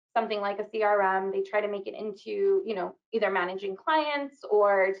something like a CRM. They try to make it into, either managing clients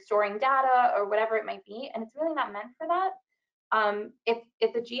or storing data or whatever it might be, and it's really not meant for that.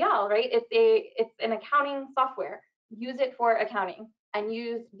 It's a GL, right? It's an accounting software. Use it for accounting and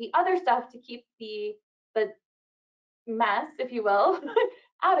use the other stuff to keep the mess, if you will,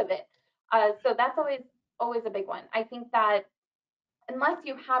 out of it. So that's always a big one. I think that unless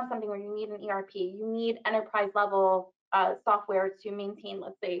you have something where you need an ERP, you need enterprise level software to maintain,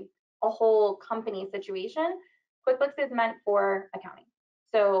 let's say, a whole company situation, QuickBooks is meant for accounting.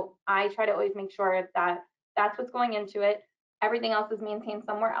 So I try to always make sure that that's what's going into it. Everything else is maintained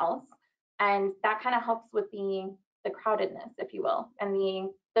somewhere else. And that kind of helps with the crowdedness, if you will, and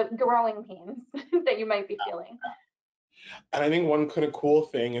the growing pains that you might be feeling. And I think one kind of cool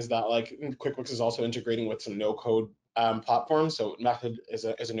thing is that like QuickBooks is also integrating with some no-code platforms. So Method is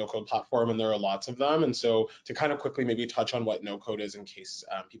a no-code platform, and there are lots of them. And so to kind of quickly maybe touch on what no-code is in case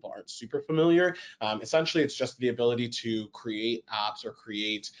people aren't super familiar, essentially it's just the ability to create apps or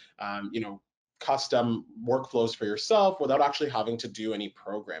create, custom workflows for yourself without actually having to do any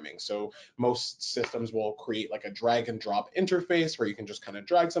programming. So most systems will create like a drag and drop interface where you can just kind of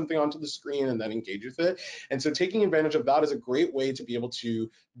drag something onto the screen and then engage with it. And so taking advantage of that is a great way to be able to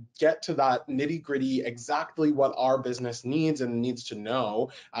get to that nitty gritty, exactly what our business needs and needs to know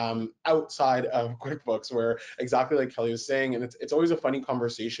outside of QuickBooks, where exactly like Kelly was saying, and it's always a funny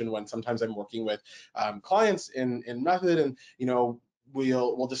conversation when sometimes I'm working with clients in Method, and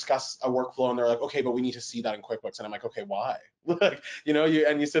we'll discuss a workflow and they're like, okay, but we need to see that in QuickBooks. And I'm like, okay, why? Like,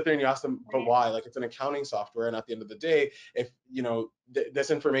 you sit there and you ask them, but why? Like, it's an accounting software. And at the end of the day, if,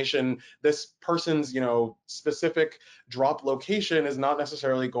 this information, this person's, specific drop location is not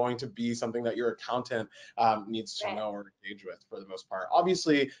necessarily going to be something that your accountant needs to know or engage with for the most part.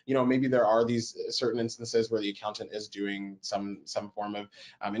 Obviously, maybe there are these certain instances where the accountant is doing some form of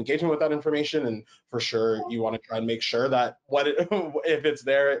engagement with that information. And for sure, you want to try and make sure that if it's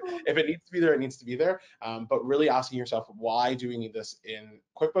there, if it needs to be there, it needs to be there. But really asking yourself, why do we need this in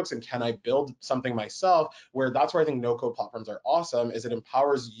QuickBooks, and can I build something myself? Where that's where I think no-code platforms are awesome, is it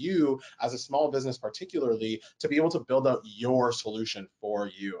empowers you as a small business particularly to be able to build out your solution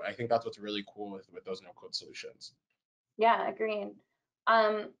for you. I think that's what's really cool with those no-code solutions. Yeah, agreed.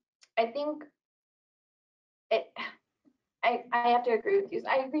 I think I have to agree with you.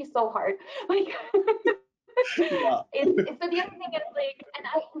 I agree so hard. Like, yeah. So the other thing is like, and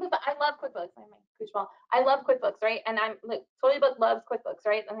I love QuickBooks. I'm my cooch ball. I love QuickBooks, right? And I'm like, Totally Book loves QuickBooks,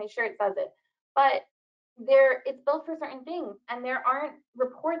 right? And I'm sure it says it, but it's built for certain things, and there aren't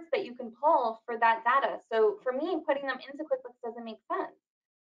reports that you can pull for that data. So for me, putting them into QuickBooks doesn't make sense,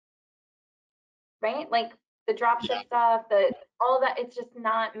 right? Like the dropship stuff, all that, it's just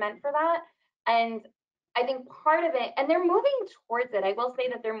not meant for that. And I think part of it, and they're moving towards it. I will say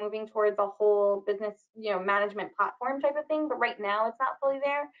that they're moving towards a whole business, management platform type of thing, but right now it's not fully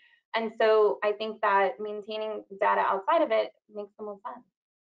there. And so I think that maintaining data outside of it makes the most sense.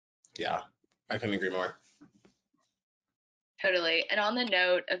 Yeah, I couldn't agree more. Totally. And on the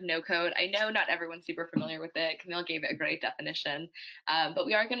note of no code, I know not everyone's super familiar with it. Camille gave it a great definition, but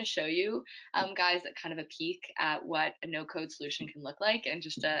we are going to show you guys kind of a peek at what a no code solution can look like in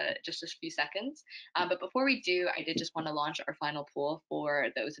just a few seconds. But before we do, I did just want to launch our final poll for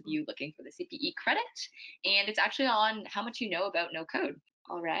those of you looking for the CPE credit. And it's actually on how much you know about no code.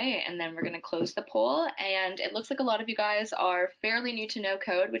 All right, and then we're going to close the poll. And it looks like a lot of you guys are fairly new to no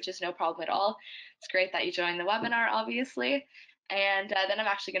code, which is no problem at all. It's great that you joined the webinar, obviously. And then I'm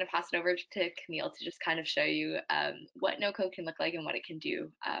actually going to pass it over to Camille to just kind of show you what no code can look like and what it can do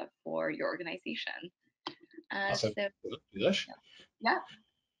for your organization. Awesome. So, English. yeah.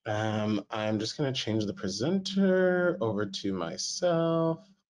 I'm just going to change the presenter over to myself.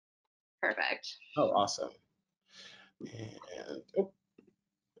 Perfect. Oh, awesome.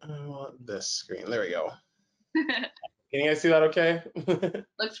 And I want this screen. There we go. Can you guys see that okay?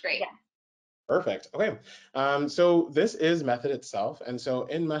 Looks great. Yeah. Perfect. Okay. So this is Method itself. And so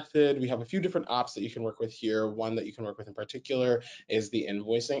in Method, we have a few different apps that you can work with here. One that you can work with in particular is the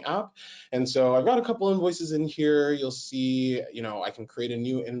invoicing app. And so I've got a couple invoices in here. You'll see, I can create a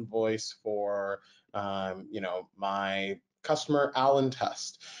new invoice for, my customer Alan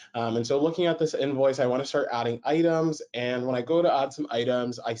Test. And so looking at this invoice, I want to start adding items. And when I go to add some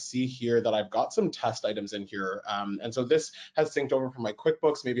items, I see here that I've got some test items in here. And so this has synced over from my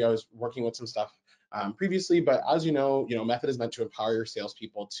QuickBooks. Maybe I was working with some stuff previously, but as you know, Method is meant to empower your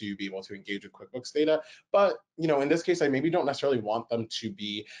salespeople to be able to engage with QuickBooks data. But in this case, I maybe don't necessarily want them to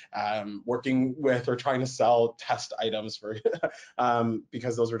be working with or trying to sell test items for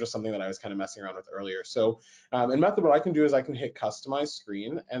because those were just something that I was kind of messing around with earlier. So in Method, what I can do is I can hit Customize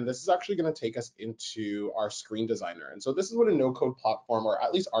Screen, and this is actually going to take us into our screen designer. And so this is what a no-code platform, or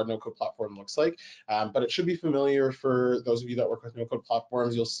at least our no-code platform, looks like. But it should be familiar for those of you that work with no-code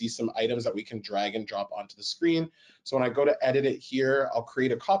platforms. You'll see some items that we can drag and drop onto the screen. So when I go to edit it here, I'll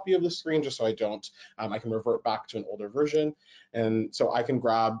create a copy of the screen just so I don't, I can revert back to an older version. And so I can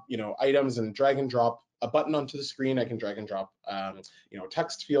grab, items and drag and drop a button onto the screen. I can drag and drop,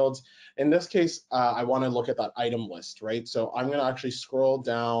 text fields. In this case, I want to look at that item list, right? So I'm going to actually scroll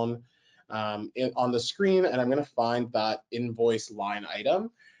down on the screen, and I'm going to find that invoice line item.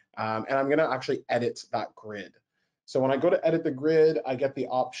 And I'm going to actually edit that grid. So when I go to edit the grid, I get the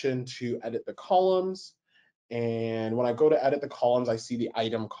option to edit the columns. And when I go to edit the columns, I see the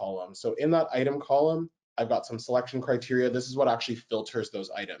item column. So in that item column, I've got some selection criteria. This is what actually filters those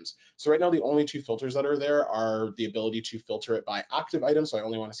items. So right now, the only two filters that are there are the ability to filter it by active items. So I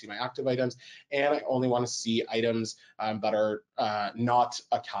only want to see my active items, and I only want to see items that are not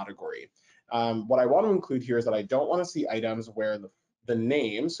a category. What I want to include here is that I don't want to see items where the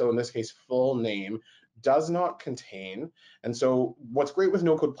name, so in this case, full name, does not contain. And so what's great with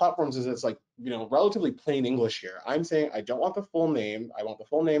no-code platforms is it's like, relatively plain English here. I'm saying I don't want the full name. I want the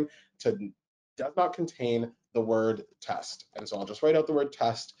full name to does not contain the word test. And so I'll just write out the word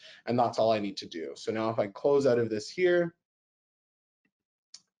test, and that's all I need to do. So now if I close out of this here,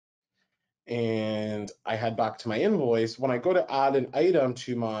 and I head back to my invoice, when I go to add an item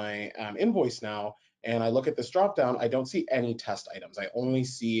to my invoice now, and I look at this dropdown, I don't see any test items. I only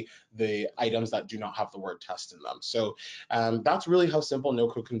see the items that do not have the word test in them. So that's really how simple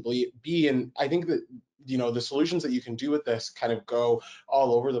no-code can be. And I think that the solutions that you can do with this kind of go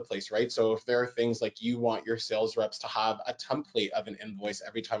all over the place, right? So if there are things like you want your sales reps to have a template of an invoice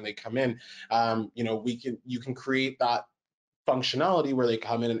every time they come in, you can create that functionality where they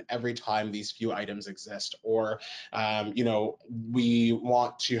come in and every time these few items exist. Or we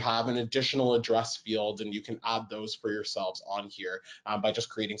want to have an additional address field, and you can add those for yourselves on here by just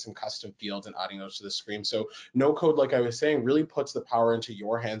creating some custom fields and adding those to the screen. So no code, like I was saying, really puts the power into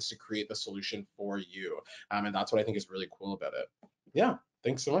your hands to create the solution for you, and that's what I think is really cool about it. Yeah,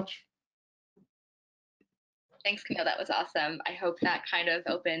 thanks so much. Thanks, Camille. That was awesome. I hope that kind of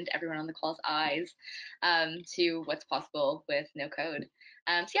opened everyone on the call's eyes to what's possible with no code.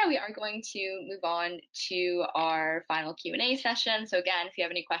 So yeah, we are going to move on to our final Q&A session. So again, if you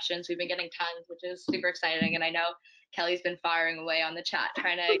have any questions, we've been getting tons, which is super exciting. And I know Kelly's been firing away on the chat,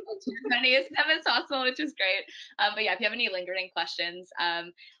 trying to get to as many of them as possible, which is great. But yeah, if you have any lingering questions,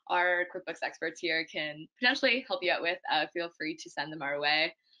 our QuickBooks experts here can potentially help you out with. Feel free to send them our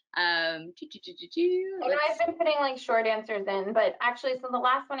way. And I've been putting like short answers in, but actually, so the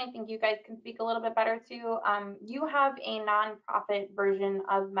last one, I think you guys can speak a little bit better to. You have a nonprofit version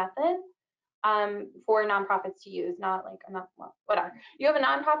of Method. for nonprofits to use, not like a well, whatever. You have a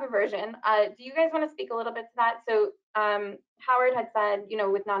nonprofit version. Do you guys want to speak a little bit to that? So Howard had said,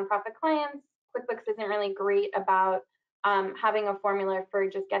 with nonprofit clients, QuickBooks isn't really great about having a formula for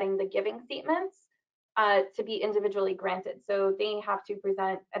just getting the giving statements to be individually granted. So they have to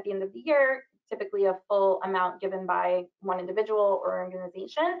present at the end of the year, typically a full amount given by one individual or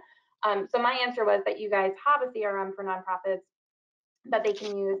organization. So my answer was that you guys have a CRM for nonprofits that they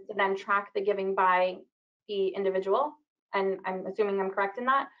can use to then track the giving by the individual. And I'm assuming I'm correct in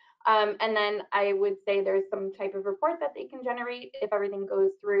that. And then I would say there's some type of report that they can generate if everything goes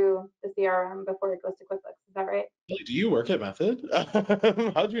through the CRM before it goes to QuickBooks. Is that right? Do you work at Method?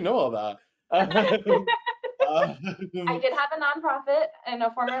 How do you know all that? I did have a nonprofit in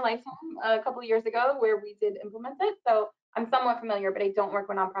a former lifetime a couple of years ago where we did implement it. So I'm somewhat familiar, but I don't work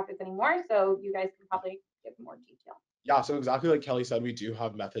with nonprofits anymore. So you guys can probably give more detail. Yeah, so exactly like Kelly said, we do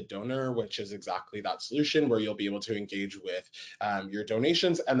have Method Donor, which is exactly that solution where you'll be able to engage with your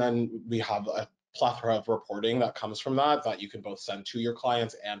donations. And then we have a plethora of reporting that comes from that you can both send to your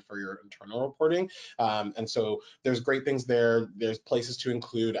clients and for your internal reporting. And so there's great things there. There's places to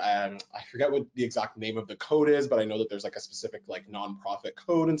include, I forget what the exact name of the code is, but I know that there's like a specific like nonprofit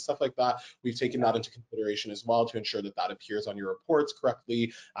code and stuff like that. We've taken that into consideration as well to ensure that that appears on your reports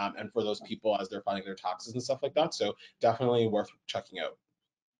correctly, and for those people as they're filing their taxes and stuff like that. So definitely worth checking out.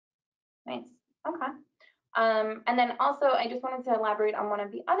 Nice. Okay. And then also, I just wanted to elaborate on one of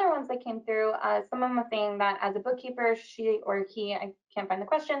the other ones that came through. Someone was saying that as a bookkeeper, she or he, I can't find the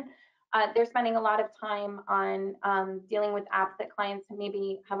question, they're spending a lot of time on dealing with apps that clients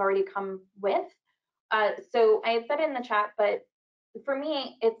maybe have already come with. So I had said it in the chat, but for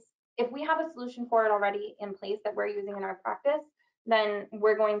me, it's if we have a solution for it already in place that we're using in our practice, then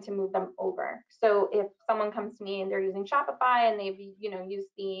we're going to move them over. So if someone comes to me and they're using Shopify and they've used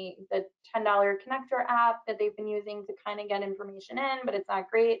the $10 connector app that they've been using to kind of get information in, but it's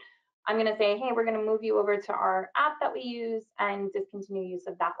not great, I'm going to say, hey, we're going to move you over to our app that we use and discontinue use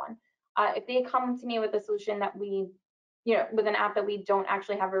of that one. If they come to me with a solution that we, with an app that we don't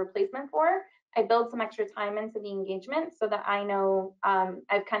actually have a replacement for, I build some extra time into the engagement so that I know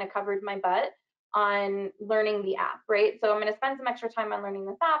I've kind of covered my butt on learning the app, right? So I'm going to spend some extra time on learning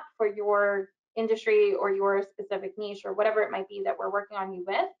this app for your industry or your specific niche or whatever it might be that we're working on you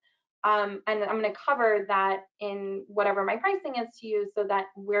with. And I'm going to cover that in whatever my pricing is to you so that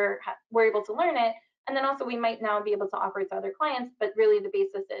we're able to learn it. And then also we might now be able to offer it to other clients, but really the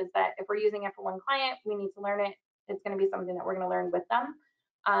basis is that if we're using it for one client, we need to learn it. It's going to be something that we're going to learn with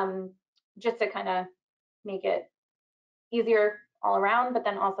them, just to kind of make it easier all around. But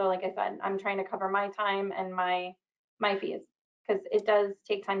then also, like I said, I'm trying to cover my time and my fees because it does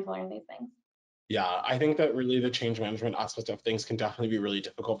take time to learn these things. Yeah, I think that really the change management aspect of things can definitely be really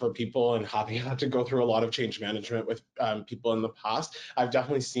difficult for people, and having had to go through a lot of change management with people in the past, I've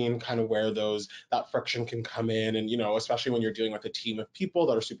definitely seen kind of where that friction can come in, and especially when you're dealing with a team of people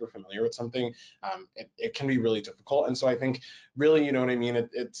that are super familiar with something, it can be really difficult. And so I think really, you know what I mean,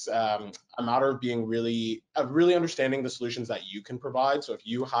 it's a matter of being really understanding the solutions that you can provide. So if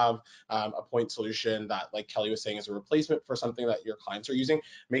you have a point solution that, like Kelly was saying, is a replacement for something that your clients are using,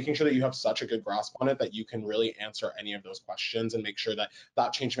 making sure that you have such a good grasp on it that you can really answer any of those questions and make sure that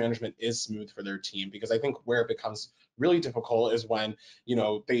that change management is smooth for their team. Because I think where it becomes really difficult is when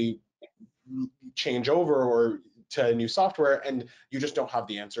they change over or to new software and you just don't have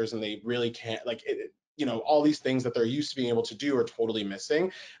the answers, and they really can't, like, all these things that they're used to being able to do are totally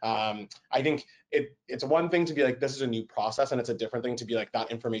missing. I think it's one thing to be like, this is a new process, and it's a different thing to be like,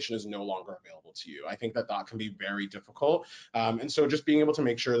 that information is no longer available to you. I think that can be very difficult. And so just being able to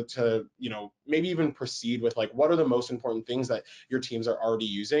make sure to, maybe even proceed with like, what are the most important things that your teams are already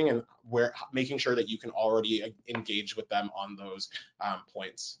using, and making sure that you can already engage with them on those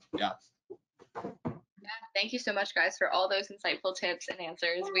points. Yeah. Yeah, thank you so much, guys, for all those insightful tips and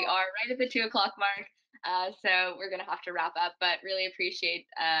answers. We are right at the 2 o'clock mark, so we're gonna have to wrap up. But really appreciate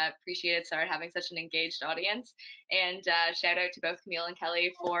it, Sarah, having such an engaged audience. And shout out to both Camille and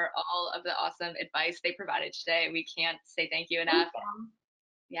Kelly for all of the awesome advice they provided today. We can't say thank you enough.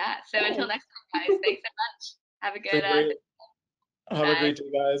 Yeah. So until next time, guys, thanks so much. Have a good. Have a great day,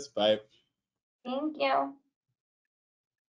 guys. Bye. Thank you.